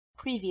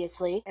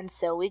Previously, and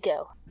so we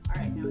go.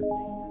 Alright, now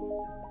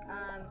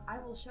it's I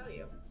will show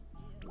you.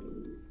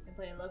 I'm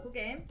playing a local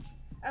game.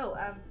 Oh,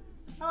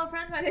 hello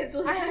friends, my name is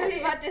Lunernight. I was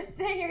about to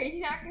say, are you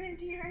not going to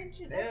do your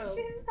introduction? No.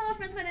 Hello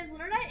friends, my name is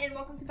Lunernight, and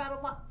welcome to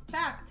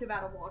back to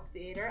BattleBlock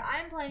Theater.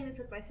 I'm playing this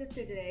with my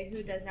sister today,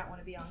 who does not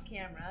want to be on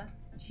camera.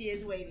 She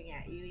is waving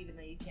at you, even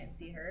though you can't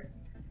see her.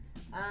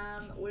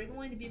 We're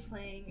going to be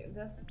playing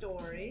the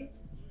story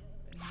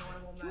in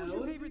normal mode. Choose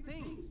your favorite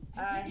things.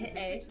 Hit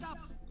A.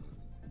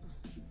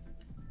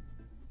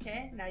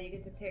 Okay, now you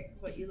get to pick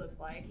what you look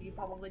like. You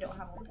probably don't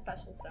have all the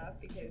special stuff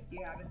because you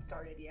haven't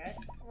started yet.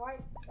 Why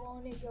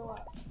won't it go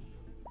up?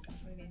 What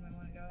do you mean, I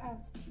want to go up?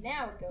 Oh,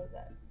 now it goes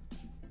up.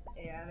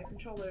 Yeah, the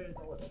controller is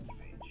a little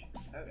strange.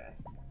 Okay.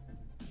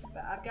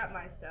 But I've got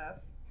my stuff.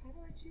 How do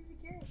I choose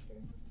a character?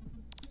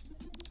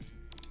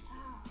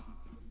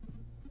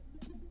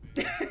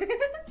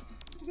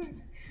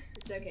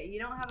 It's okay, you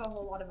don't have a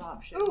whole lot of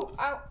options. Ooh,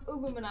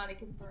 Illuminati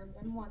confirmed.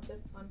 I want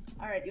this one.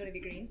 Alright, you want to be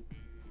green?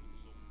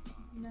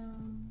 No.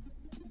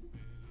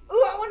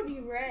 Ooh, I want to be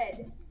red.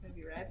 You want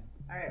to be red?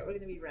 Alright, we're going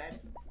to be red.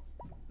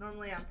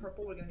 Normally I'm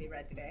purple, we're going to be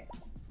red today.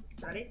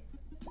 Ready?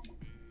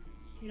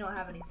 You don't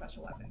have any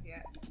special weapons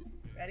yet.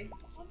 Ready?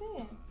 Oh,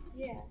 damn.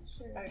 Yeah,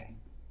 sure. Okay.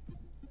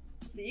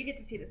 So you get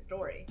to see the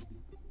story.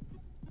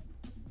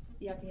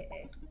 You have to hit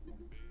A.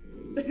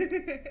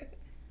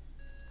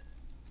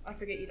 I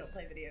forget you don't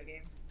play video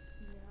games.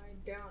 No, I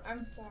don't.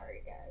 I'm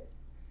sorry, guys.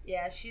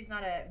 Yeah, she's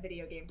not a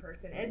video game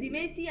person. As you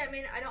may see, I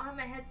don't have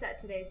my headset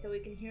today, so we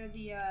can hear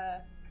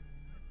the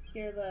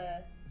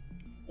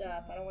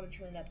stuff. I don't want to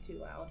turn it up too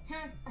loud.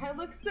 I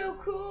look so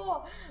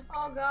cool.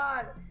 Oh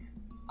god.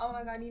 Oh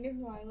my god, you know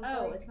who I look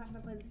Oh, like? it's not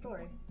gonna play the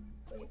story.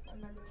 Wait, I'm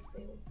not gonna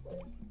say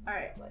what.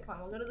 Alright, like. come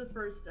on, we'll go to the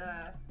first,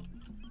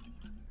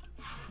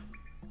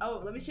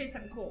 Oh, let me show you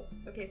something cool.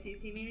 Okay, so you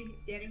see me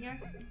standing here?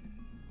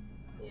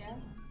 Yeah.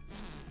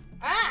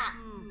 Ah!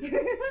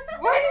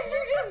 Why did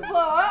you just blow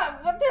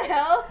up? What the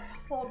hell?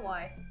 Hold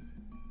Y.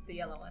 The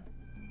yellow one.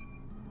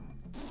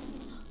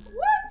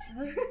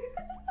 What?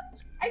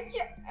 I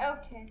can't.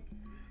 Okay.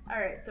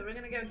 Alright, so we're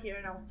gonna go here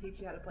and I'll teach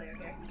you how to play,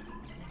 okay?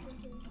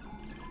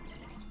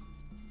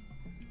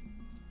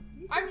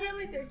 I'm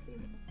really thirsty.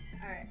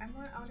 Alright, I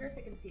wonder if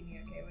it can see me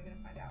okay. We're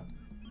gonna find out.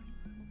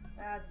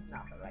 That's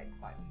not the right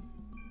button.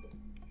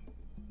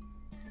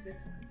 This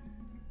one.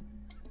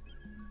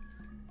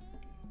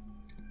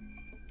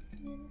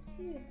 Man, this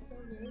tea is so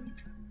good.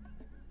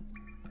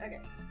 Okay,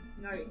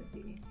 now you can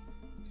see me.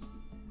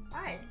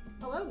 Hi,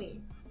 hello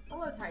me.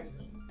 Hello tiny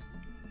me.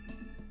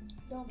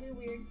 Don't be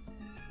weird.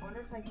 I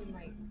wonder if I can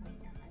like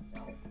point at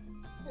myself.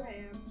 I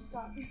am.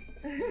 Stop.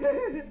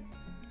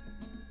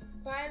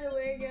 By the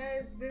way,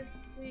 guys, this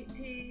sweet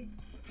tea,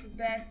 the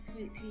best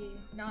sweet tea,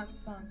 not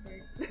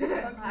sponsored.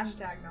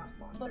 Hashtag not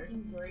sponsored.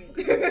 Fucking great.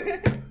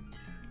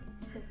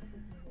 It's so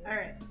fucking good.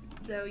 Alright,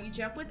 so you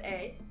jump with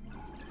A.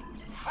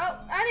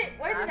 Oh, I didn't.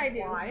 What did I do?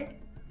 Y.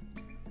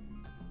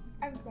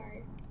 I'm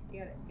sorry. You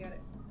got it, you got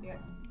it, you got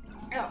it.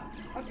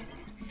 Oh, okay.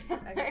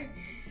 Sorry. Okay.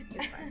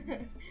 It's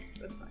fine.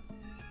 It's fine.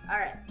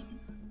 Alright.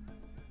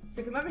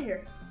 So come over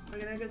here. We're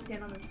gonna go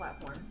stand on this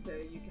platform so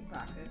you can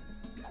practice.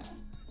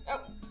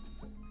 Oh.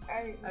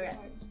 Okay.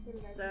 What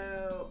did I do?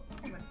 So,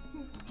 come on.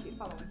 Keep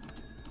following.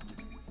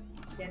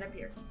 Stand up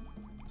here.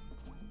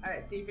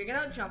 Alright, so you figured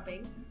out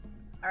jumping.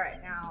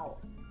 Alright, now,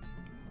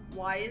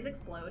 Y is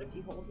explode if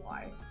you hold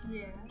Y.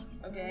 Yeah.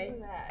 Okay.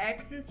 Look at that.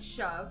 X is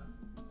shove.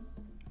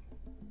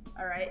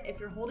 Alright, if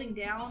you're holding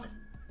down,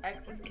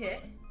 X is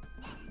kick.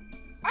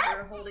 If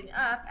you're holding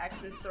up,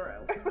 X is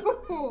throw.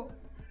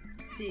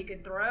 So you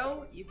can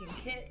throw, you can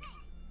kick,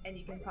 and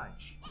you can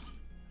punch.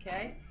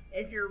 Okay?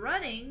 If you're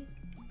running,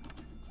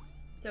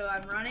 so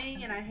I'm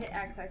running and I hit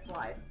X, I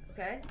slide.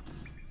 Okay?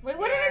 Wait,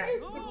 what did I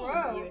just You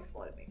throw?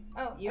 exploded me.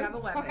 Oh, You I'm have a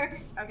weapon.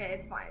 sorry. Okay,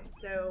 it's fine.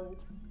 So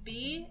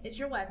B is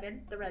your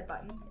weapon. The red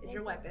button is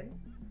your weapon.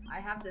 I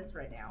have this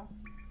right now.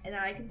 And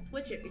then I can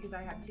switch it because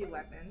I have two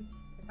weapons,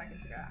 if I can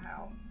figure out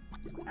how.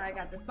 And I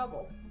got this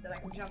bubble that I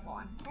can jump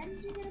on. How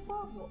did you get a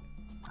bubble?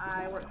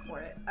 I worked for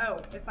it. Oh,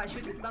 if I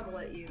shoot this bubble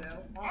at you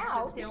though.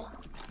 Ouch. Sit still.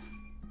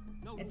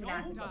 No, It's an don't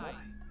acid bubble. die.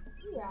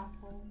 You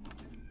asshole.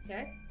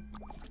 Okay.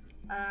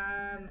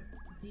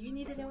 Do you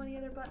need to know any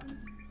other buttons?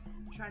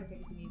 I'm trying to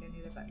think if you need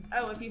any other buttons.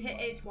 Oh, if you hit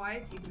A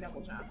twice, you can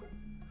double jump.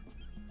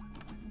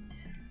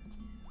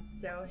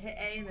 So hit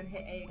A and then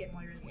hit A again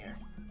while you're in the air.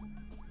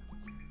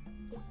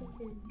 This is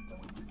good.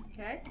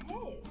 Okay?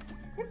 Hey,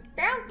 quit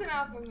bouncing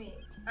off of me.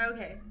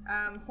 Okay.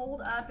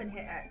 Hold up and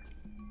hit X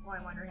while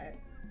I'm on your head.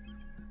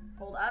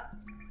 Hold up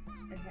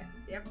and hit.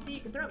 Yep, see,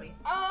 you can throw me.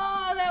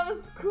 Oh, that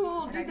was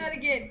cool. And Do I that can-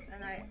 again.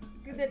 And I.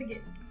 Do that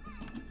again.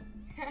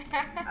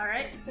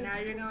 Alright, now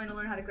you're going to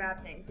learn how to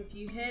grab things. If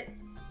you hit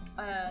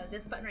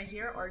this button right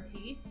here, RT,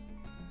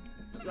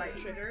 it's the right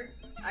trigger.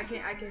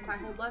 If I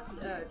hold left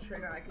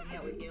trigger, I can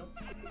yell at you.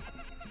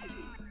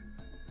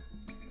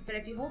 But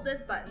if you hold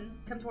this button,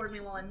 come toward me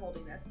while I'm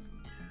holding this.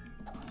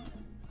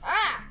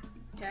 Ah!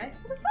 Okay?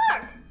 What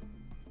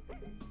the fuck?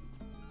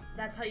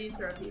 That's how you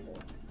throw people.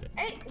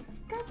 Hey,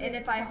 And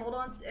if I hold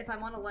on, if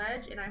I'm on a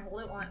ledge and I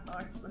hold it on,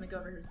 or let me go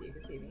over here so you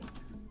can see me.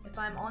 If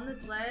I'm on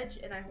this ledge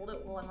and I hold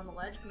it while I'm on the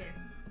ledge, come here.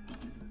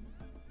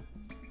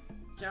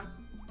 Jump.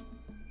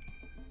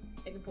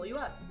 It can pull you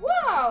up.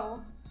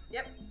 Whoa!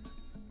 Yep.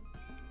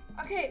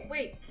 Okay,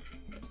 wait.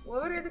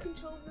 What are the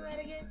controls of that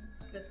again?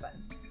 This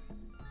button.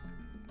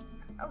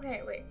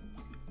 Okay, wait.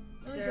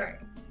 Let me There.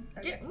 try.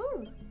 Okay. Get move.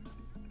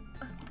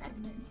 Oh, God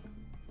damn it.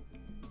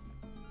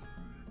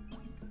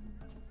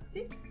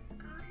 See?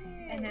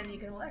 Okay. And then you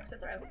can hold X to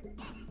throw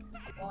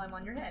while I'm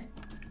on your head.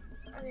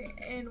 Okay,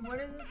 and what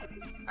is this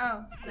one?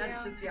 Oh,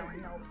 That's yeah. just yelling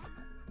help.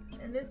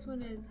 And this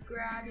one is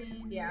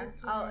grabbing. Yeah.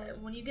 This one is...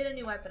 When you get a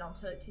new weapon, I'll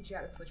teach you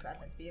how to switch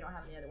weapons, but you don't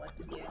have any other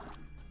weapons yet.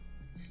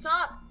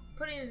 Stop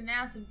putting an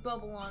acid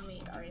bubble on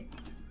me. Sorry.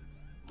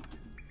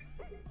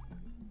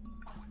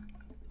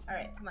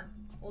 Alright, come on.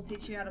 We'll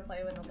teach you how to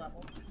play with the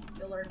level.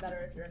 You'll learn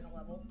better if you're in the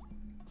level.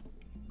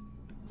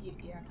 You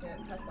have to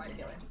press Y to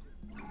go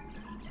in.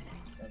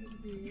 That is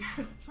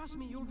weird. Trust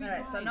me, you'll be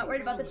Alright, so fine. I'm not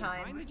worried about the As long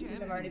as you time, find the because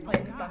gems I've already and played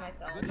you this go by back.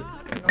 myself. Good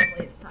luck.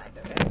 Normally it's timed,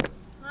 okay?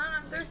 Come on,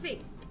 I'm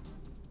thirsty.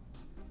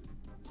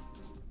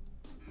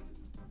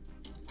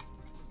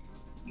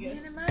 Good.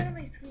 Man, I'm out of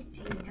my sweet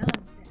tea. Now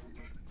I'm sad.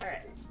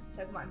 Alright,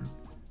 so come on.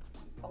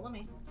 Follow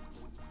me.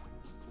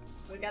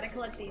 We gotta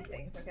collect these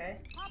things, okay?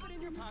 Pop it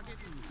in your pocket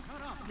and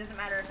cut off. It doesn't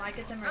matter if I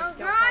get them or Oh,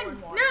 don't fall in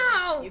God, water.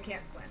 no! You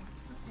can't swim.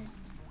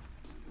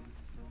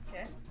 Okay.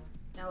 Okay?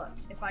 Now look,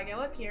 if I go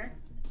up here,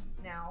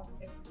 now,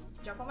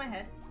 jump on my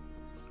head.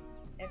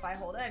 If I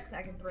hold X,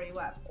 I can throw you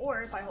up.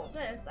 Or if I hold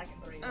this, I can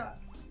throw you up.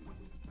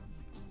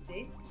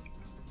 See?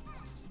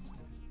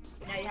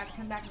 Now you have to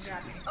come back and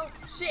grab me. Oh,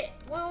 shit.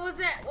 What was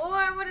that?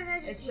 What did I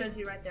It just shows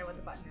you right there what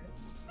the button is.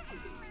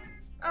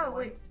 Oh,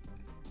 wait.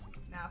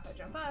 Now if I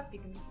jump up, you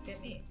can get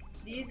me.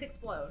 These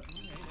explode.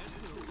 Okay, that's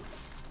cool.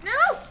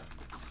 No!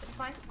 It's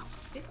fine.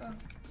 See? Oh.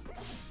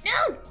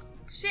 No!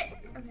 Shit.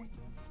 Okay.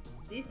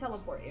 These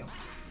teleport you.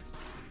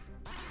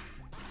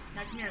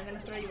 Now come here, I'm gonna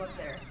throw you up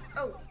there.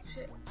 Oh,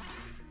 shit.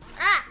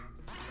 Ah!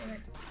 Damn it.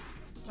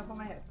 Jump on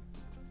my head.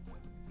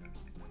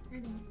 I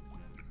know.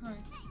 Alright.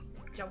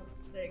 Jump.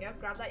 There you go.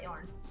 Grab that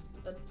yarn.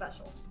 That's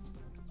special.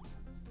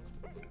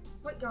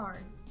 What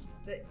yarn?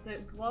 The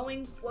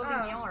glowing, floating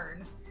Oh.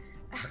 yarn.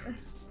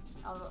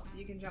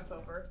 You can jump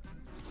over.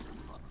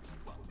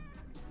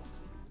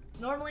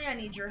 Normally I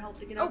need your help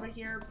to get over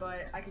here,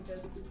 but I could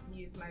just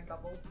use my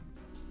bubble.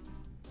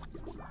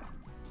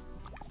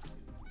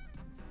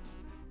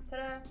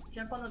 Ta-da!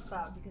 Jump on those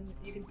clouds.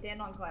 You can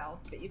stand on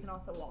clouds, but you can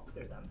also walk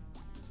through them.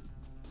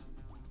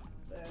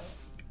 So,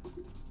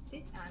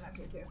 see? I'm up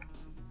here too.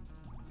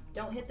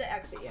 Don't hit the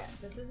exit yet.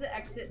 This is the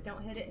exit.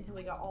 Don't hit it until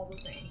we got all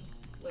the things.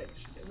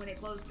 Which, when it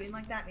glows green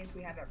like that, means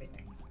we have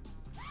everything.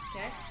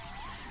 Okay?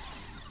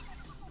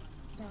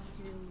 That was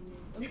really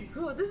weird. Okay,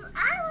 cool.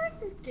 I like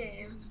this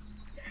game.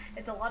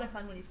 It's a lot of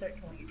fun when you start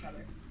killing each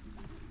other.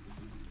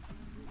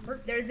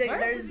 What? There's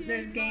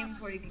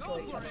games where you can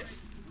kill each other.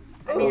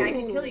 I Ooh. mean, I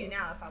could kill you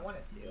now if I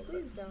wanted to. But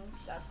Please don't.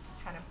 that's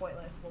kind of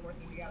pointless. We're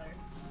working together.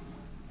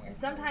 And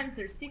sometimes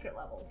there's secret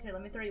levels. Here,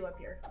 let me throw you up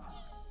here.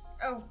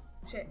 Oh,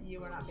 shit.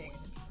 You were not paying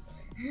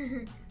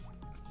attention.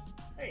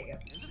 There you go.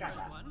 Here's the Got first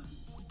that. one.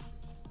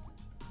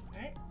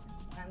 Alright.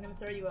 Now I'm gonna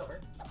throw you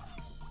over.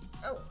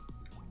 Oh.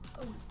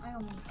 Oh, I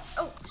almost.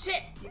 Oh,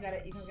 shit! You got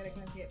it. You can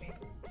come get me.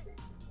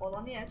 Hold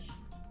on the edge.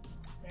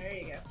 There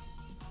you go.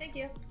 Thank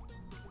you.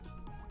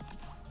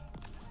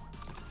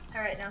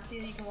 Alright, now see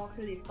that you can walk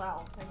through these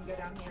clouds. I can go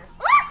down here.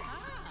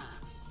 Ah!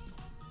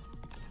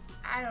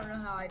 I don't know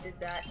how I did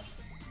that.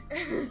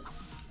 Very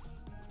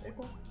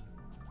cool.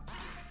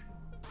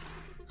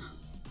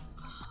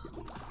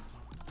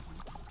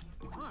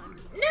 Come on.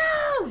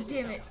 No!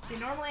 Damn it. See,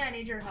 normally I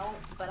need your help,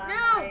 but I'm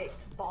No! like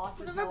boss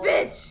Son as of a hell.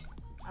 bitch!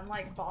 I'm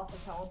like boss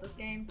as hell at this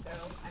game, so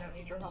I don't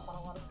need your help on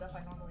a lot of stuff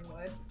I normally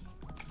would.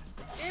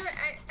 Damn it,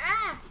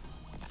 ah!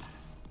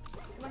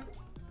 Come on.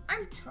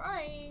 I'm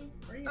trying.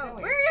 Where are you Oh,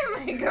 going? where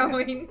am I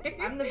going?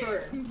 I'm the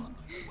bird.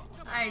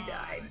 I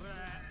died.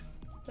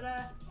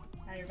 Ta-da!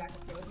 Now you're back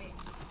up here with me.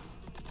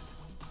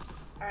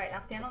 Alright, now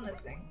stand on this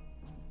thing.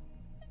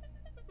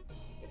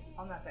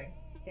 On that thing.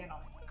 Stand on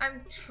it.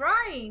 I'm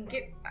trying.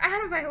 Get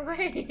out of my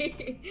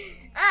way.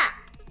 Ah!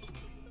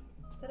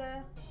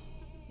 Ta-da!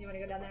 You wanna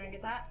go down there and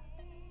get that?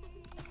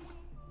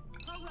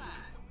 All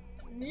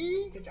right.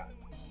 Me? Good job.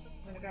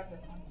 I'm gonna grab this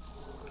one.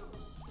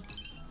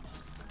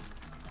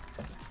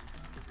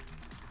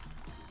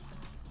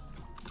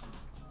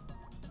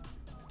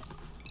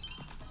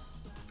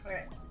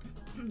 Alright.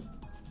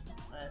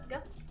 Let's go.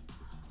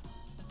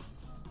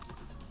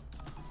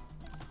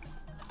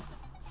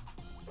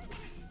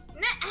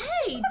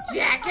 Hey,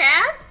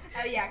 jackass!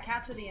 Oh yeah,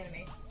 cats are the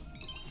enemy.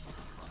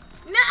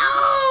 No!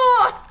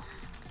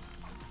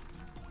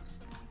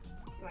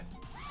 Come on.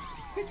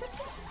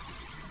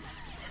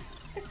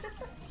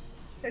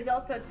 There's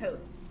also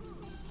Toast.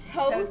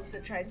 Toast?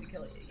 that tries to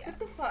kill you, yeah. What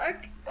the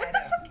fuck? What I the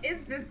know. fuck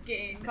is this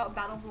game? It's called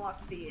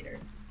BattleBlock Theater.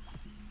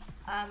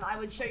 I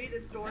would show you the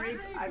story.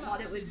 I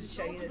thought it would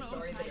show you the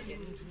story, but it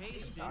didn't.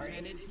 Sorry.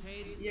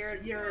 You're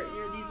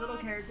these little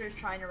characters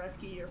trying to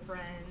rescue your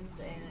friends,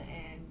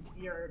 and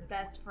your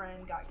best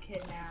friend got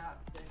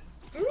kidnapped.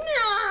 And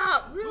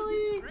No,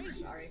 really?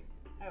 sorry.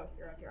 Oh,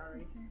 you're up here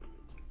already. You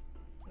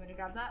want to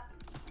grab that?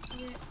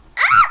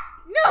 Ah!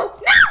 No!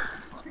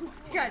 No!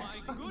 God.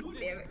 My Oh, goodness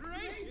damn it.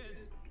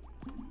 gracious.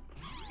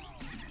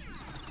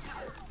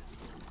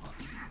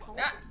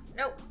 Ah,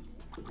 no.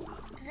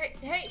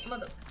 Hey,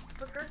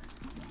 motherfucker.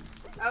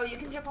 Oh, you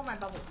can jump on my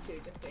bubbles too,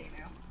 just so you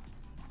know.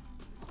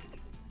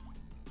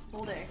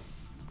 Hold A.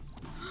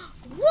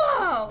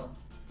 Whoa!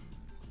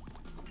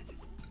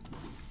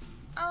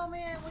 Oh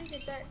man, we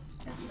did that.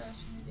 That's what I was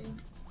trying to do.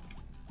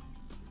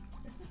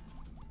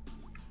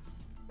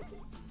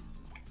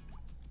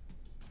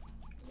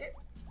 Yep.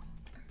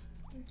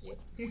 Thank you.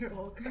 You're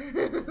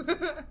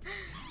welcome.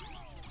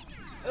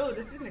 Oh,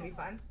 this is gonna be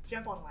fun.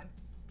 Jump on one.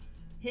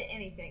 Hit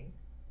anything.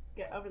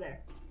 Get over there.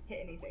 Hit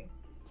anything.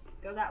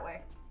 Go that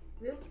way.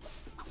 This.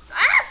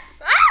 Ah!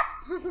 Ah!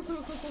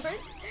 What?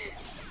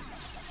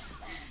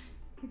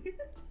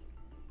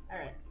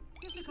 Alright,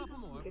 Just a couple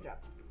more. good job.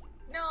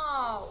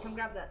 No! Come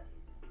grab this.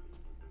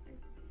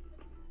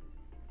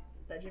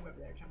 That gym over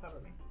there. Jump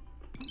over me.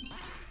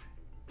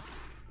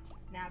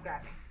 Now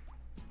grab me.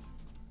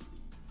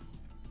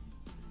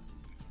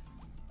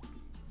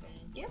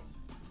 Thank you.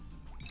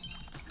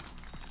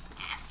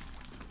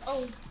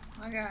 Oh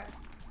my god.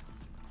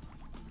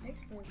 Thanks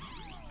for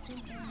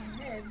jumping on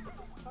my head.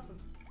 Welcome.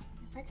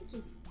 If I could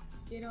just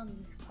get on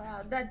this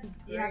cloud, that'd be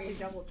You have to great.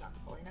 double jump,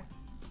 Selena.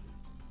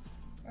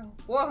 Oh,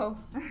 whoa.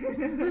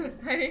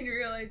 I didn't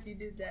realize you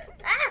did that.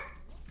 Ah!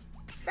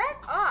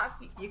 Back off!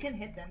 You can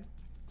hit them.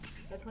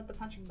 That's what the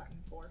punching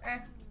button's for.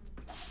 Bye!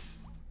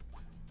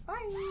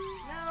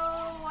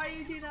 No, why do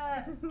you do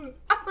that?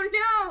 Oh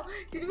no!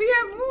 Did we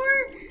have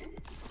more?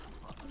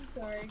 I'm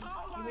sorry.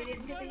 We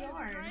didn't get the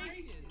yarn.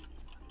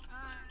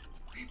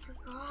 I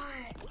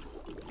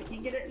forgot. I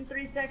can get it in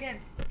 3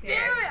 seconds. Okay.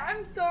 Damn it!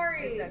 I'm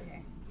sorry. It's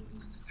okay.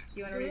 Do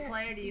you want to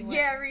replay or do you want?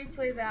 Yeah,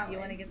 replay that You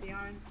one. want to get the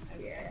yarn?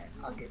 Okay. Yeah,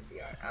 I'll get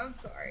the art. I'm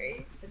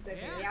sorry. It's okay.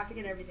 Yeah. You have to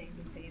get everything,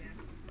 just so you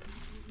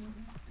know.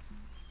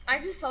 I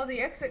just saw the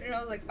exit and I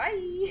was like,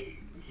 bye!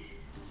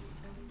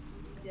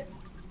 Yep.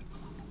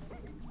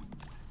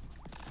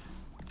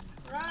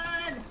 Run!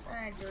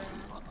 I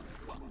drowned.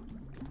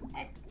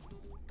 Hey.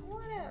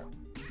 What up?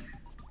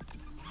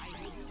 I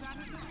hope you got a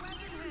good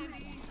weapon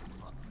handy.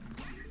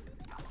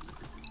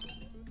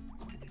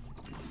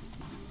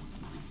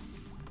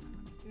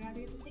 You have to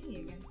get the thingy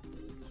again.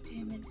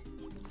 Damn it.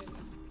 Damn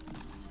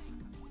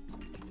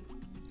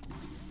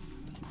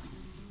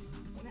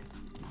it.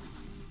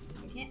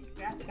 You can't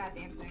grab the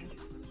goddamn thing.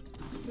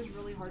 This is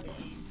really hard to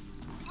aim.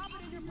 Pop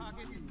it in your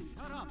pocket and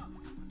shut up.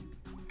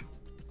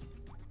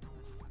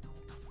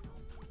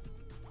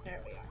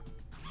 There we are.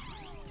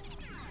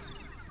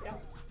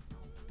 Yep.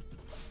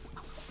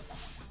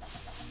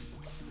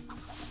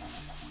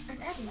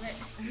 Damn it.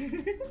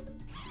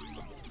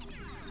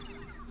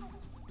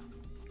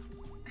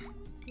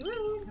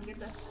 Woo! Come get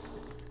this.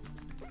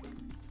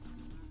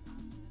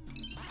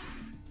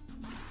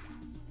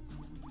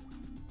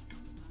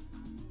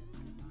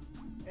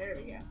 There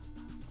we go.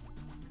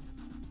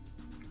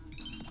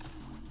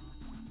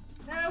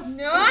 No!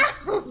 No!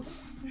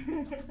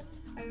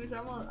 I was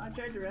almost. I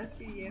tried to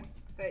rescue you,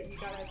 but you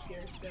got up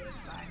here, so it's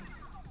fine.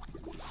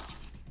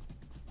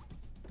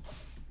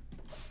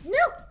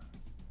 No!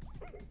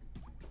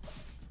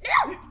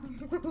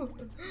 No!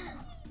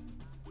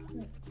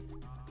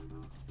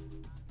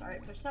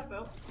 Alright, push that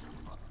boat.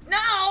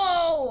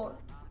 No!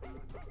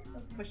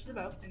 Push the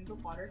boat into the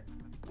water.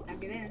 Now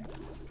get in.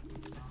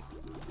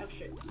 Oh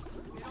shit.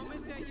 You don't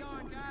miss that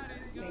yarn, got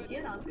it. Thank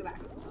you, now let's go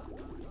back.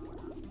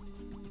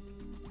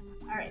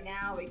 Alright,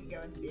 now we can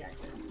go into the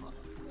exit.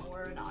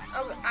 Or not.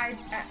 Oh,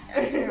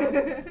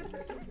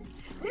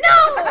 No!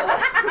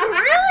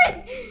 Really?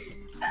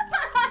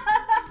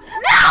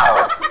 No!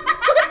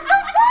 What the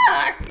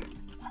fuck?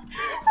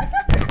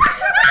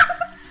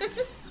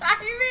 I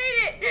made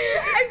it!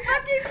 I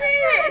fucking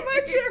made it!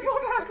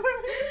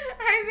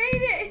 I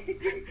made it!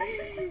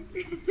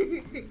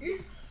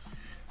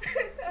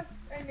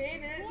 I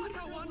made it. What a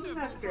wonderful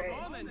That's great.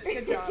 performance.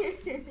 Good job.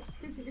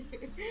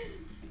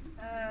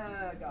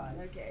 Oh god,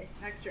 okay.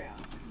 Next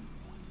round.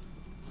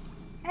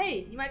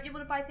 Hey, you might be able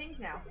to buy things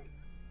now.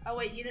 Oh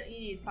wait, you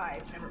need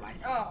 5. Never mind.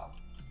 Oh.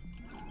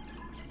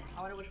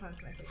 I wonder which one's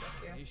gonna take us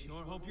I to.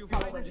 sure hope you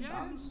Probably find the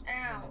shop. gems.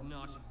 Ow. And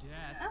not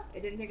death. Oh,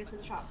 it didn't take us to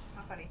the shop.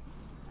 How funny.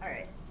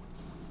 Alright.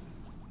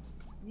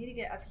 Need to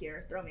get up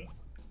here. Throw me.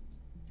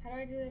 How do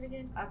I do that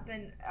again? Up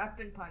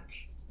and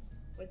punch.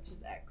 Which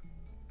is X.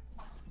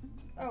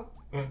 Oh.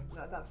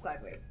 No, that's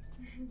sideways.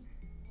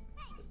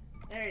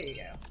 There you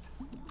go.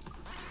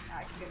 Now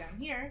I can go down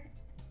here.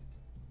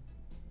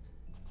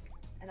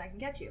 And I can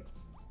get you.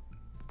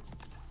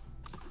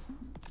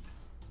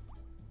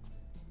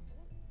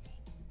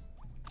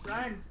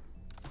 Run!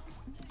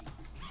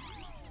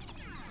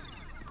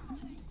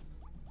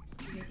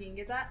 Sneaky Can you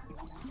get that?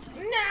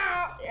 No!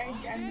 I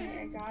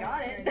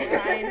got it. I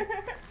died.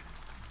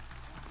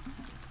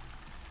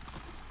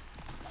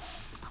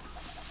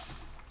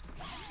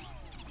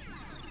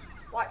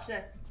 Watch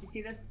this. You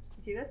see this?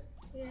 You see this?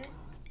 Yeah.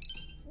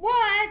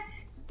 What?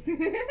 Thank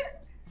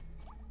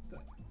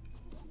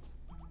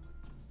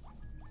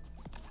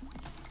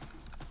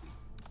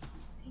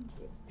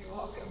you. You're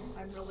welcome.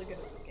 I'm really good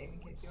at this game,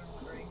 in case you were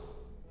wondering.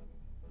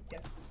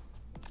 Yep.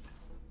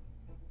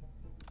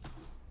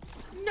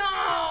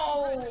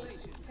 No!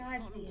 Congratulations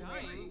God on damn it.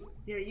 dying.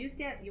 Here, you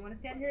stand. You want to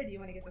stand here, or do you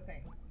want to get the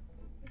thing?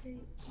 Okay,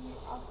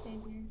 I'll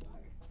stand here.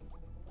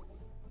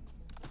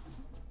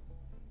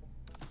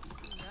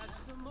 That's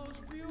the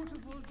most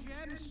beautiful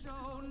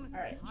gemstone.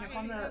 All right, jump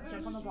on the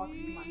blocks.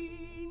 Come on.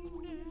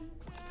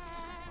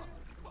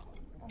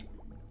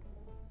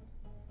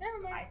 Never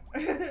mind. Hi.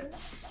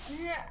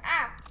 Yeah,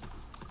 ah!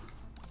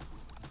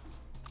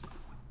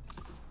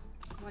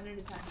 One at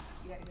a time.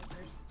 You gotta go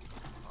first.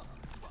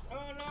 Oh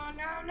no.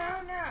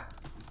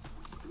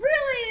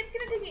 Really? It's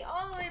gonna take me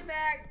all the way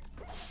back.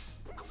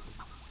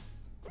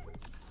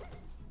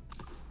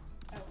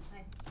 Oh,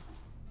 hi.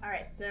 All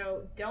right,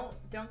 so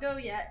don't go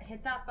yet.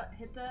 Hit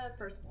the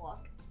first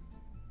block.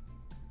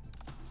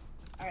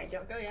 All right,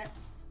 don't go yet.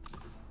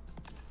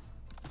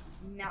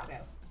 Now go.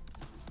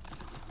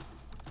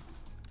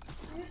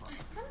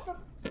 Son of a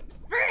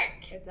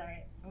frick! It's all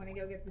right. I want to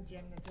go get the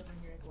gem that's over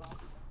here as well.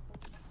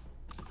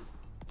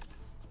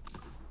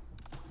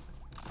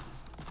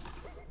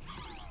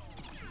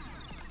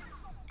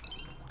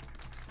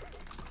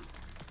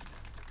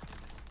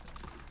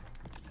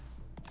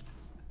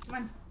 Come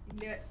on, you can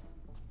do it.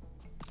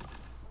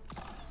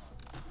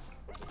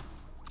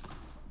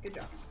 Good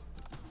job.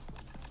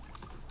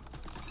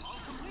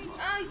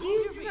 Oh,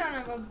 you son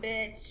of a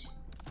bitch.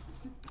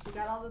 You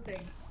got all the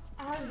things.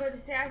 I was about to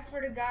say, I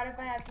swear to God, if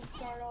I have to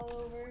start all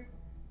over.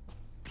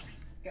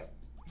 Go.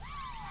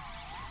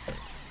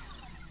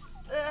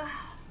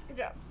 Good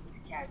job.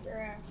 These cats are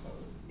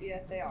assholes.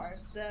 Yes, they are.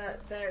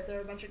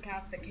 They're a bunch of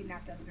cats that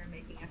kidnapped us and are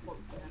making us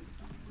work for them.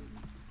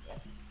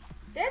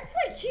 That's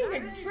like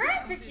human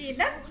trafficking.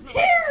 That's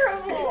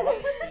terrible.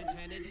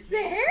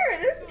 The hair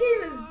in this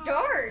game is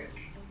dark.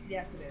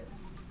 Yes, it is.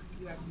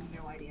 You have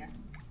no idea.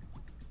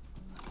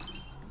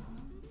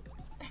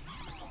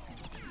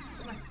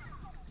 Come on.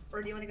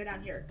 Or do you want to go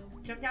down here?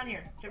 Jump down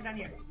here. Jump down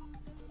here.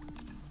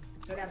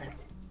 Go down there.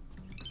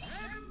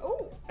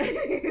 Oh.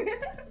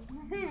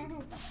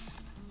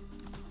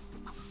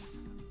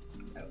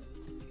 Oh,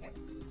 okay.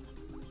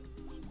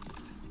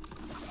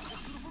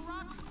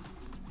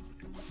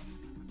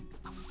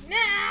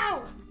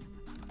 No.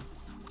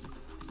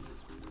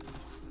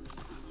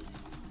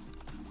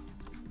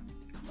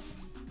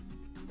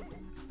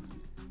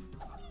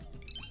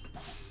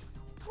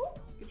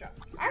 Good job.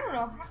 I don't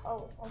know how.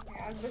 Oh, okay.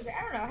 I was gonna say,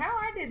 I don't know how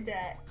I did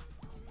that.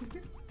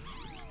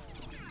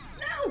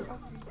 No! Okay.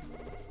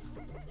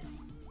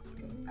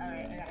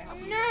 Alright, I gotta help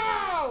you.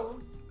 No.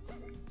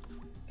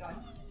 Go on.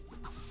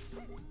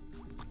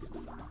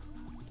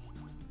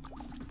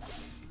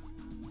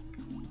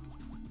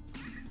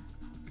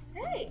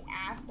 Hey,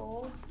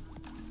 asshole.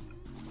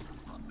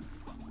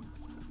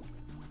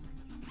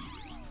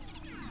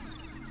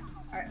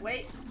 Alright,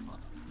 wait.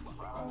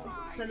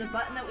 So the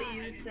button that we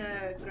use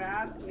to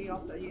grab, we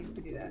also use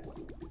to do this.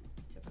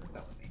 Jump on this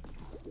button with me.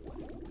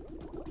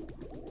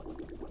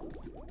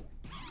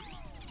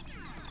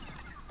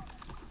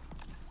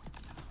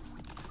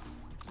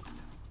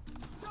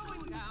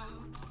 Going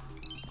down.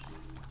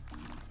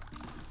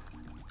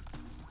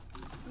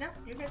 No,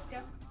 you're good,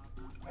 go.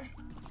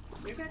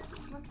 You're good,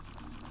 come on.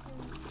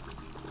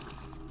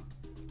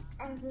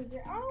 I was gonna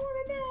say, I don't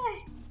wanna die.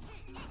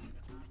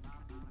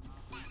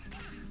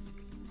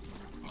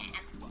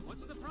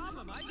 What's the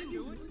problem? I can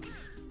do it.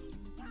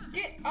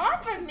 Get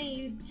off of me,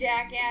 you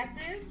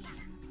jackasses!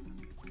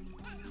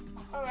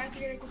 Oh, I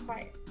figured I could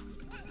fight.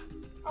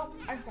 Oh,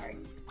 I'm sorry.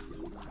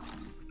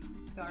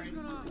 Sorry. Just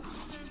gonna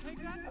stand and take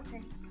that.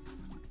 Okay.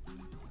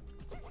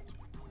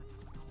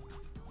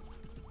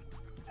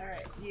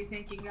 Alright, do you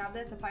think you can grab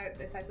this if I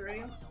throw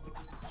you?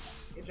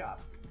 Good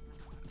job.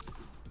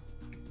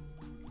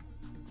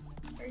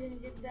 Are you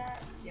gonna get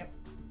that? Yep.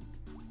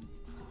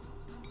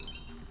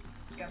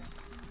 Go.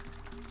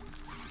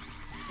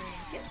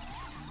 Thank you.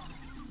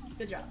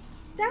 Good job.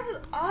 That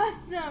was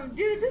awesome!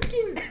 Dude, this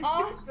game is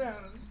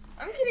awesome!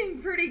 I'm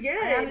getting pretty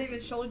good. I haven't even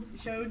showed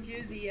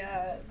you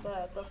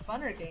the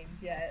funner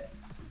games yet.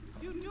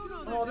 You do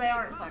know Well, this they is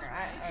aren't impossible.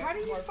 funner. How do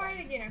you more fight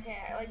fun. again?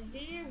 Okay, like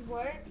B is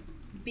what?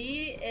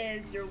 B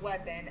is your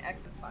weapon,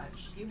 X is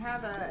punch. You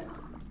have a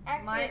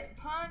X My- is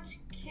punch,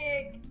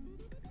 kick,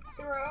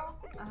 throw,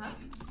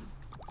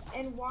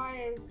 and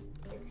Y is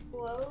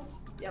explode.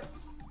 Yep.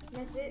 And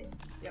that's it?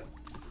 Yep.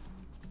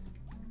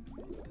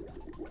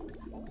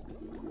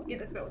 Get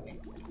this bit with me.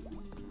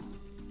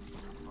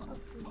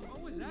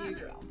 What was You that?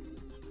 drowned.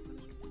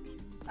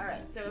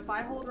 Alright, so if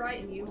I hold right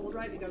and you hold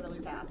right, we go really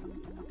fast.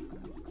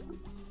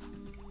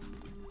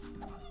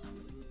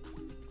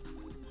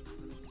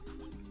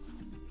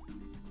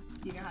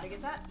 Do you know how to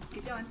get that?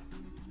 Keep going.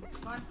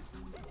 Come on.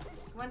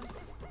 Come on.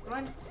 Come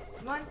on.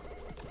 Come on.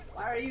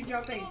 Why are you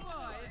jumping?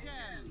 Oh,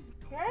 again.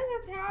 Okay,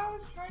 that's how I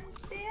was trying to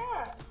stay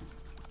up.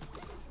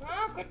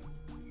 Oh, good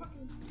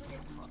fucking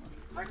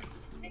frick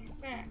snick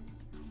snack.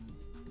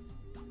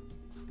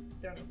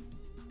 Throw me.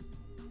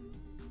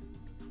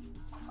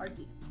 RT.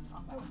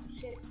 Oh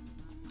shit.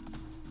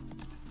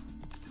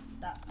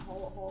 That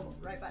hold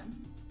right button.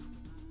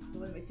 The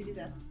one that makes you do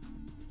this.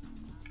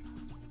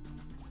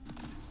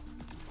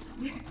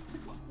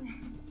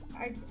 I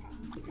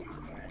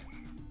Alright.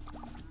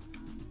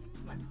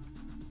 Come on.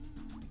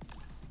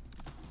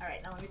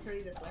 Alright, now let me throw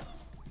you this way.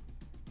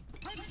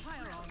 Let's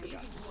pile all these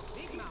into a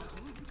big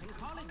mountain and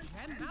call it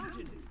Gem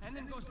Mountain, and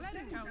then go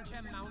sledding down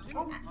Gem Mountain. Oh,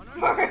 on our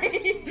sorry.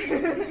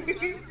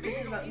 Push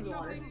the button in Eat the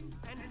water. something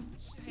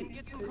and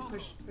get some cocoa.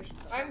 Push the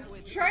boat. I'm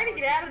trying to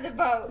get out of the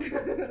boat.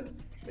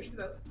 Push the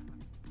boat.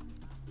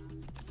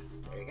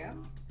 There you go.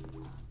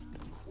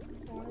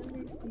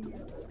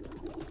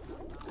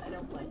 I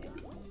don't blame you.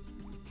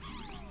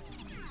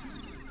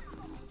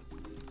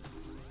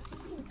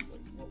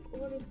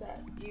 What is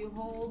that? You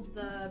hold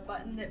the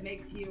button that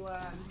makes you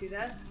do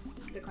this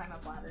to climb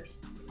up ladders.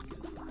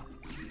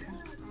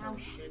 Oh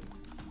shit.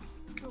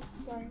 Oh,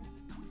 sorry.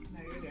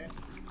 No, you're good.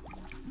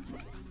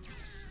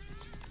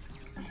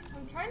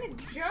 I'm trying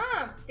to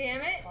jump,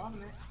 damn it. Hold on a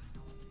minute.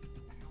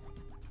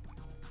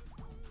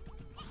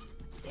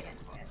 Damn it,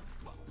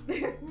 I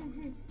missed.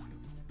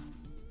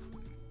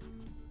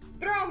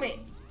 Throw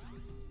me.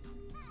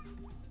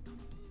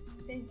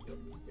 Thank you.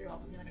 You're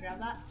welcome. You wanna grab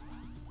that?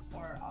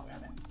 Or I'll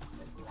grab it.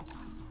 Let's do it.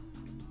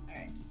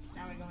 Alright,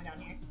 now we're going down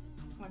here.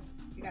 Come on,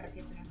 you gotta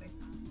pay for nothing.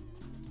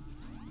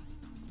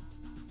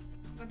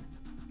 Come on.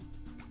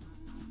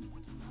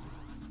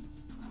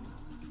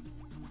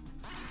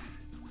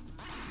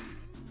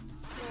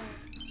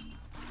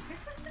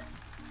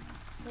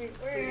 Wait,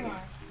 where am I?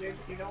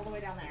 You're all the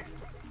way down there.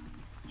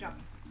 Jump.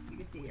 You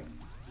can see you.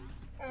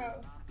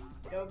 Oh.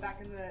 Go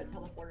back in the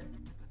teleporter.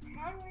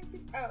 How do I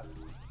get? Oh.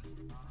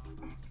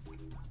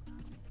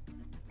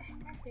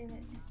 God damn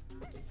it.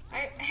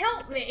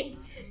 Help me!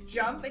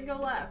 Jump and go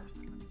left.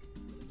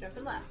 Jump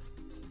and left.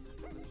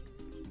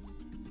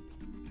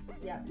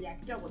 Yeah,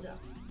 double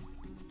jump.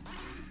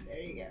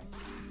 There you go.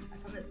 Now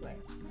come this way.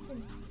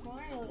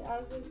 Finally, I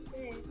was gonna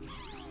say.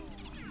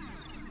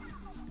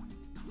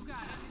 You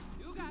got it.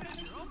 You got it.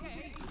 You're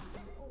okay.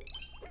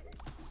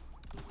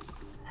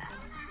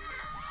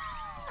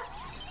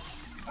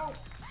 Oh.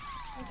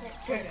 Okay.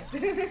 Good.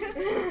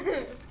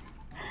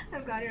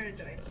 I'm glad you're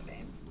enjoying the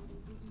game.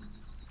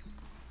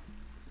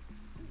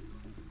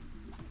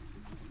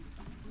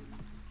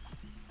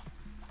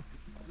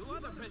 You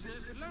other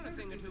prisoners could learn a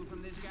thing or two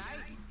from this guy.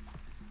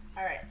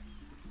 Alright.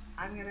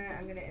 I'm gonna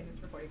end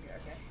this recording here,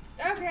 okay?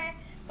 Okay.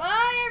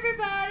 Bye,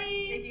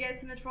 everybody. Thank you guys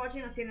so much for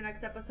watching. I'll see you in the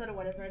next episode of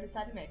whatever I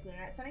decide to make.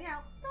 Lunernight signing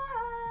out.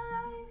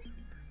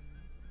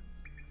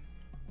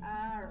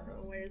 Bye!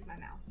 Where's my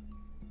mouse?